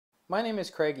My name is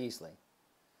Craig Easley.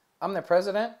 I'm the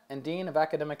President and Dean of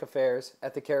Academic Affairs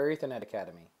at the Carrier Ethernet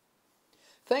Academy.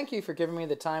 Thank you for giving me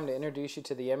the time to introduce you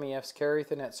to the MEF's Carrier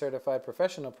Ethernet Certified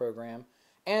Professional Program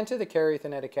and to the Carrier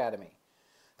Ethernet Academy,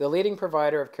 the leading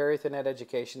provider of Carrier Ethernet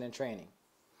education and training.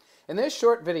 In this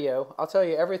short video, I'll tell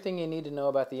you everything you need to know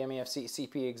about the MEF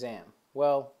CECP exam.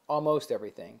 Well, almost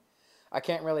everything. I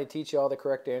can't really teach you all the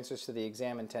correct answers to the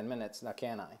exam in 10 minutes, now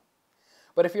can I?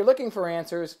 But if you're looking for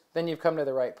answers, then you've come to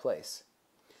the right place.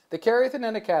 The Carrier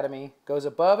Ethernet Academy goes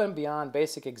above and beyond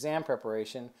basic exam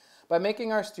preparation by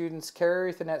making our students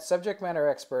Carrier Ethernet subject matter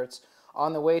experts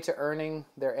on the way to earning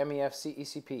their MEF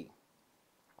CECP.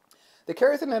 The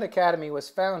Carrier Ethernet Academy was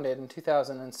founded in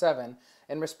 2007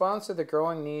 in response to the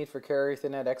growing need for Carrier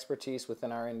Ethernet expertise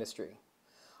within our industry.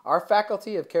 Our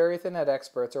faculty of Carrier Ethernet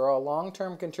experts are all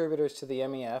long-term contributors to the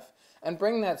MEF and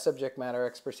bring that subject matter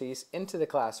expertise into the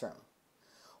classroom.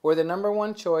 We're the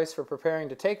 #1 choice for preparing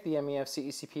to take the MEF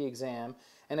CECP exam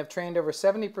and have trained over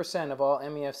 70% of all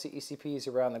MEF CECPs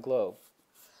around the globe.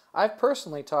 I've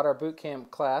personally taught our bootcamp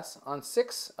class on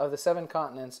 6 of the 7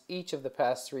 continents each of the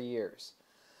past 3 years.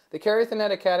 The Carrier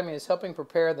Ethernet Academy is helping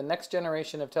prepare the next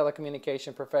generation of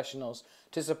telecommunication professionals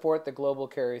to support the global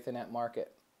Carrier Ethernet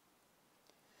market.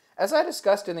 As I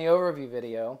discussed in the overview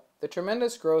video, the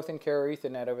tremendous growth in Carrier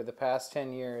Ethernet over the past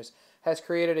 10 years has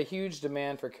created a huge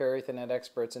demand for Carrier Ethernet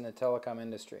experts in the telecom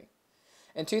industry.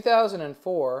 In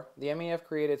 2004, the MEF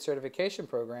created certification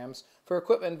programs for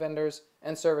equipment vendors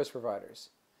and service providers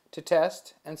to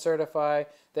test and certify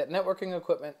that networking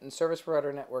equipment and service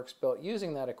provider networks built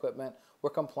using that equipment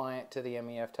were compliant to the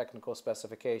MEF technical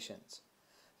specifications.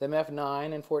 The MEF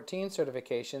 9 and 14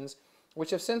 certifications,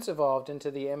 which have since evolved into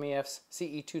the MEF's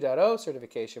CE 2.0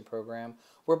 certification program,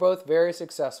 were both very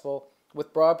successful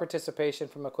with broad participation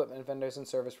from equipment vendors and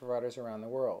service providers around the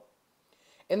world.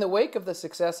 In the wake of the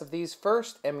success of these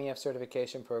first MEF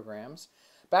certification programs,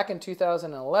 back in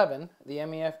 2011, the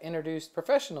MEF introduced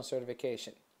professional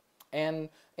certification and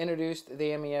introduced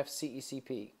the MEF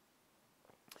CECP.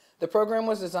 The program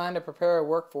was designed to prepare a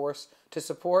workforce to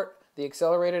support the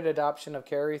accelerated adoption of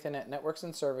Carrier Ethernet networks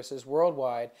and services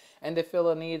worldwide and to fill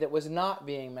a need that was not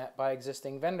being met by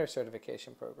existing vendor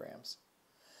certification programs.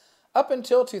 Up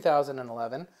until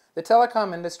 2011, the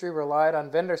telecom industry relied on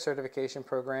vendor certification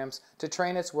programs to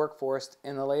train its workforce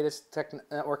in the latest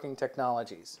networking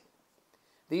technologies.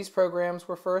 These programs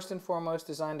were first and foremost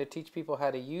designed to teach people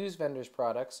how to use vendors'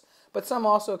 products, but some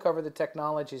also cover the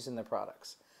technologies in the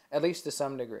products, at least to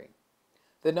some degree.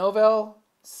 The Novell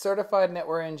Certified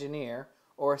Network Engineer,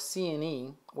 or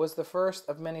CNE, was the first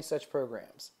of many such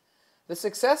programs. The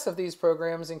success of these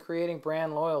programs in creating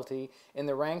brand loyalty in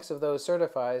the ranks of those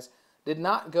certified did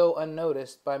not go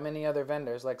unnoticed by many other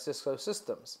vendors like Cisco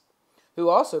Systems, who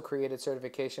also created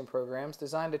certification programs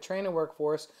designed to train a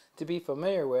workforce to be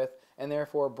familiar with and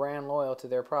therefore brand loyal to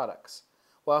their products.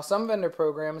 While some vendor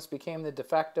programs became the de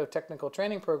facto technical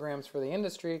training programs for the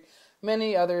industry,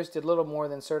 many others did little more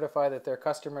than certify that their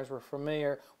customers were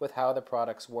familiar with how the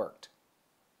products worked.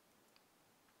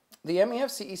 The MEF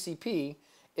CECP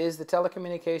is the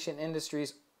telecommunication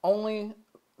industry's only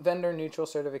vendor-neutral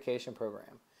certification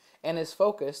program and is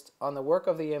focused on the work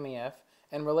of the MEF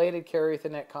and related Carrier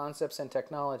Ethernet concepts and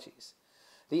technologies.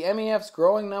 The MEF's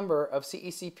growing number of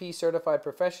CECP certified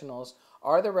professionals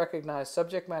are the recognized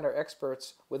subject matter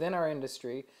experts within our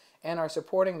industry and are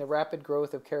supporting the rapid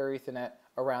growth of Carrier Ethernet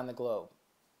around the globe.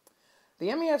 The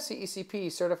MEF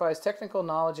CECP certifies technical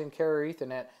knowledge in Carrier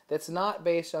Ethernet that's not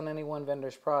based on any one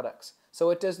vendor's products, so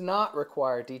it does not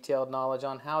require detailed knowledge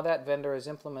on how that vendor has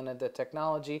implemented the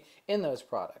technology in those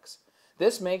products.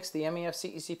 This makes the MEF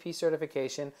CECP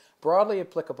certification broadly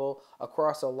applicable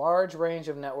across a large range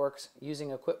of networks using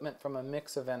equipment from a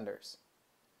mix of vendors.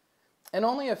 In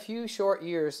only a few short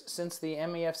years since the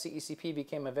MEF CECP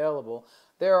became available,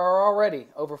 there are already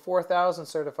over 4,000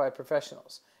 certified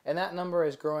professionals, and that number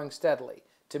is growing steadily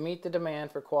to meet the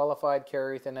demand for qualified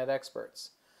Carrier Ethernet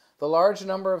experts. The large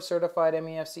number of certified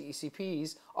MEF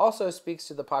CECPs also speaks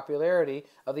to the popularity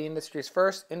of the industry's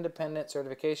first independent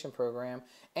certification program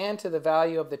and to the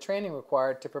value of the training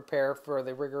required to prepare for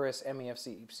the rigorous MEF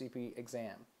CECP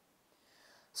exam.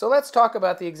 So let's talk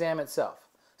about the exam itself.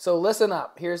 So listen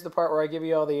up. Here's the part where I give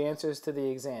you all the answers to the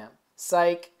exam.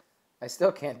 Psych! I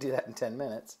still can't do that in 10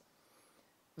 minutes.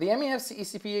 The MEF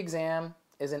CECP exam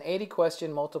is an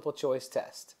 80-question multiple choice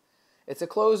test. It's a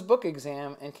closed book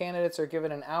exam and candidates are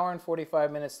given an hour and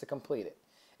 45 minutes to complete it.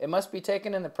 It must be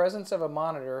taken in the presence of a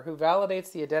monitor who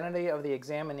validates the identity of the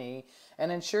examinee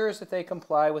and ensures that they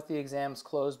comply with the exam's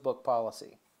closed book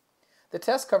policy. The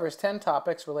test covers 10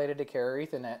 topics related to Carrier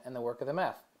Ethernet and the work of the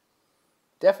MEF.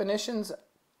 Definitions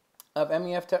of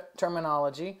MEF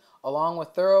terminology, along with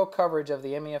thorough coverage of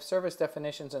the MEF service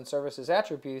definitions and services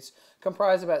attributes,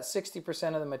 comprise about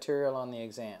 60% of the material on the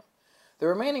exam. The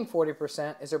remaining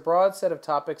 40% is a broad set of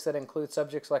topics that include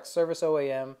subjects like service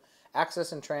OEM,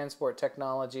 access and transport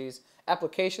technologies,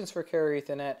 applications for Carrier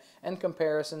Ethernet, and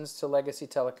comparisons to legacy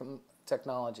telecom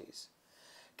technologies.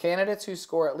 Candidates who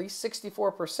score at least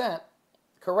 64%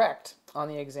 correct on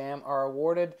the exam are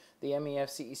awarded the MEF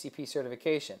CECP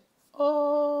certification,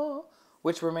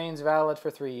 which remains valid for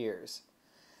 3 years.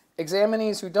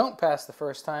 Examinees who don't pass the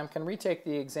first time can retake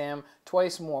the exam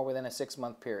twice more within a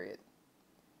 6-month period.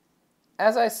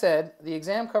 As I said, the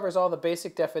exam covers all the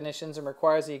basic definitions and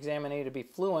requires the examinee to be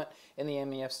fluent in the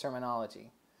MEF's terminology.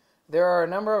 There are a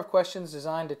number of questions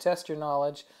designed to test your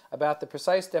knowledge about the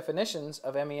precise definitions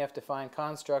of MEF-defined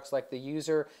constructs like the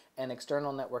user and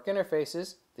external network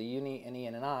interfaces, the UNI and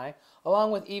EN&I,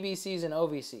 along with EVCs and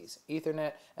OVCs,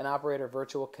 Ethernet and operator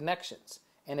virtual connections.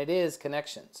 And it is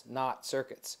connections, not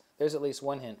circuits. There's at least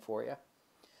one hint for you.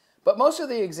 But most of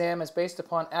the exam is based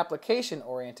upon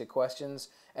application-oriented questions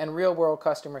and real-world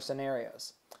customer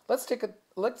scenarios. Let's take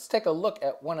a look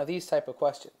at one of these type of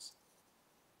questions.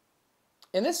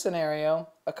 In this scenario,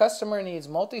 a customer needs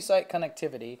multi-site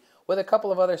connectivity with a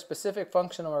couple of other specific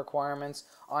functional requirements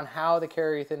on how the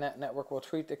Carrier Ethernet network will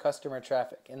treat the customer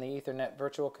traffic in the Ethernet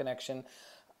virtual connection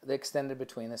extended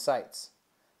between the sites.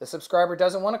 The subscriber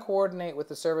doesn't want to coordinate with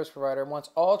the service provider and wants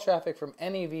all traffic from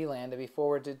any VLAN to be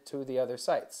forwarded to the other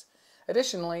sites.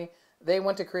 Additionally, they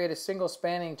want to create a single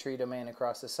spanning tree domain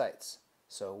across the sites.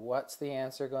 So what's the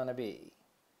answer going to be?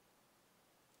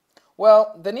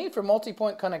 Well, the need for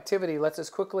multi-point connectivity lets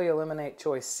us quickly eliminate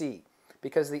choice C,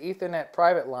 because the Ethernet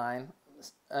private line,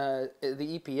 the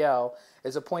EPL,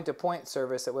 is a point-to-point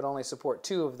service that would only support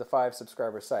 2 of the 5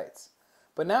 subscriber sites.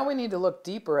 But now we need to look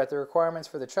deeper at the requirements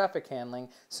for the traffic handling,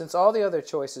 since all the other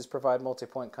choices provide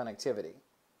multi-point connectivity.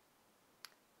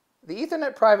 The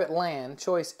Ethernet private LAN,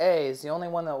 choice A, is the only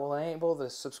one that will enable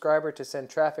the subscriber to send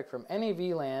traffic from any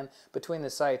VLAN between the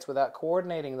sites without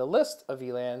coordinating the list of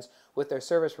VLANs with their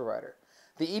service provider.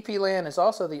 The EP-LAN is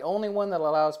also the only one that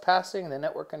allows passing the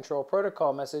network control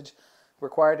protocol message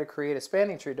required to create a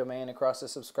spanning tree domain across the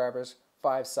subscriber's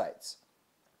 5 sites.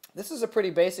 This is a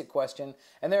pretty basic question,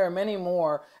 and there are many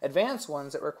more advanced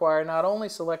ones that require not only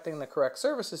selecting the correct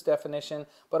services definition,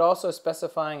 but also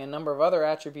specifying a number of other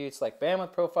attributes like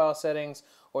bandwidth profile settings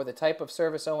or the type of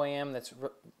service OEM that's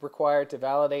required to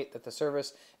validate that the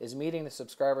service is meeting the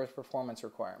subscriber's performance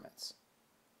requirements.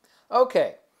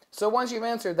 Okay, so once you've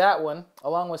answered that one,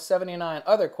 along with 79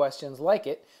 other questions like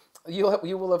it, you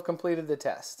will have completed the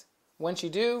test. Once you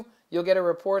do, you'll get a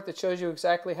report that shows you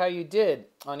exactly how you did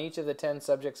on each of the 10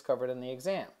 subjects covered in the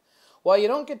exam. While you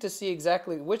don't get to see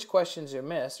exactly which questions you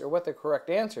missed or what the correct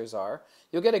answers are,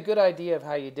 you'll get a good idea of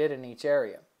how you did in each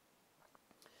area.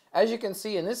 As you can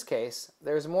see in this case,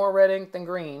 there's more red ink than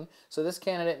green, so this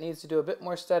candidate needs to do a bit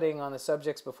more studying on the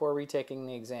subjects before retaking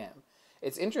the exam.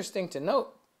 It's interesting to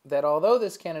note that although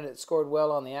this candidate scored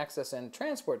well on the access and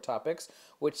transport topics,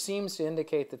 which seems to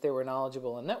indicate that they were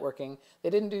knowledgeable in networking,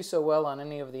 they didn't do so well on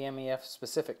any of the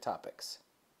MEF-specific topics.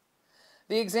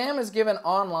 The exam is given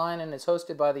online and is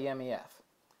hosted by the MEF,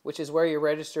 which is where you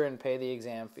register and pay the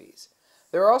exam fees.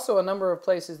 There are also a number of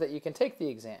places that you can take the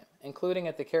exam, including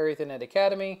at the Carrier Ethernet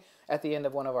Academy at the end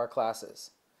of one of our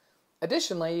classes.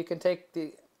 Additionally, you can take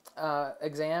the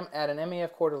exam at an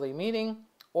MEF quarterly meeting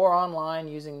or online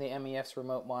using the MEF's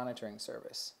remote monitoring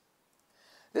service.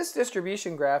 This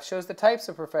distribution graph shows the types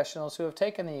of professionals who have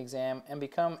taken the exam and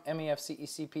become MEF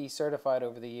CECP certified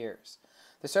over the years.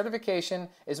 The certification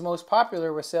is most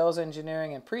popular with sales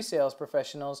engineering and pre-sales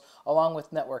professionals along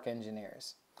with network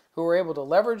engineers, who are able to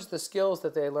leverage the skills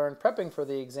that they learned prepping for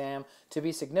the exam to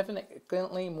be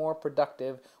significantly more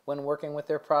productive when working with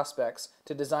their prospects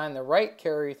to design the right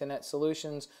Carrier Ethernet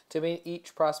solutions to meet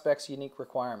each prospect's unique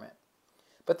requirement.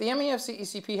 But the MEF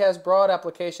CECP has broad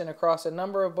application across a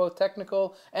number of both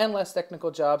technical and less technical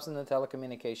jobs in the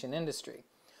telecommunication industry,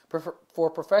 for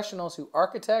professionals who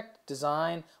architect,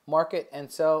 design, market,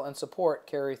 and sell and support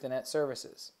Carrier Ethernet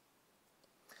services.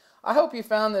 I hope you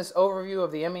found this overview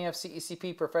of the MEF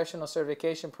CECP Professional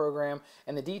Certification Program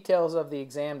and the details of the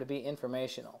exam to be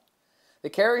informational.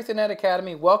 The Carrier Ethernet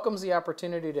Academy welcomes the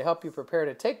opportunity to help you prepare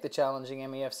to take the challenging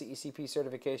MEF CECP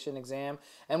certification exam,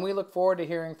 and we look forward to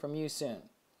hearing from you soon.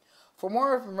 For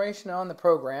more information on the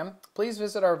program, please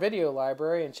visit our video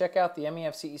library and check out the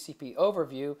MEF CECP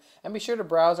overview, and be sure to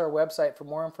browse our website for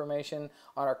more information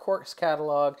on our course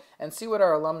catalog and see what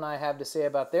our alumni have to say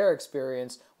about their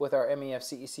experience with our MEF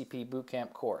CECP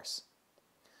Bootcamp course.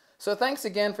 So thanks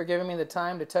again for giving me the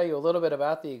time to tell you a little bit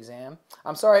about the exam.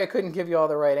 I'm sorry I couldn't give you all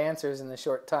the right answers in the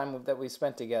short time that we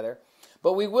spent together,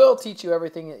 but we will teach you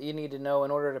everything that you need to know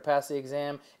in order to pass the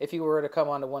exam if you were to come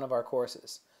onto one of our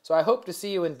courses. So I hope to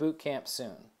see you in boot camp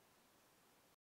soon.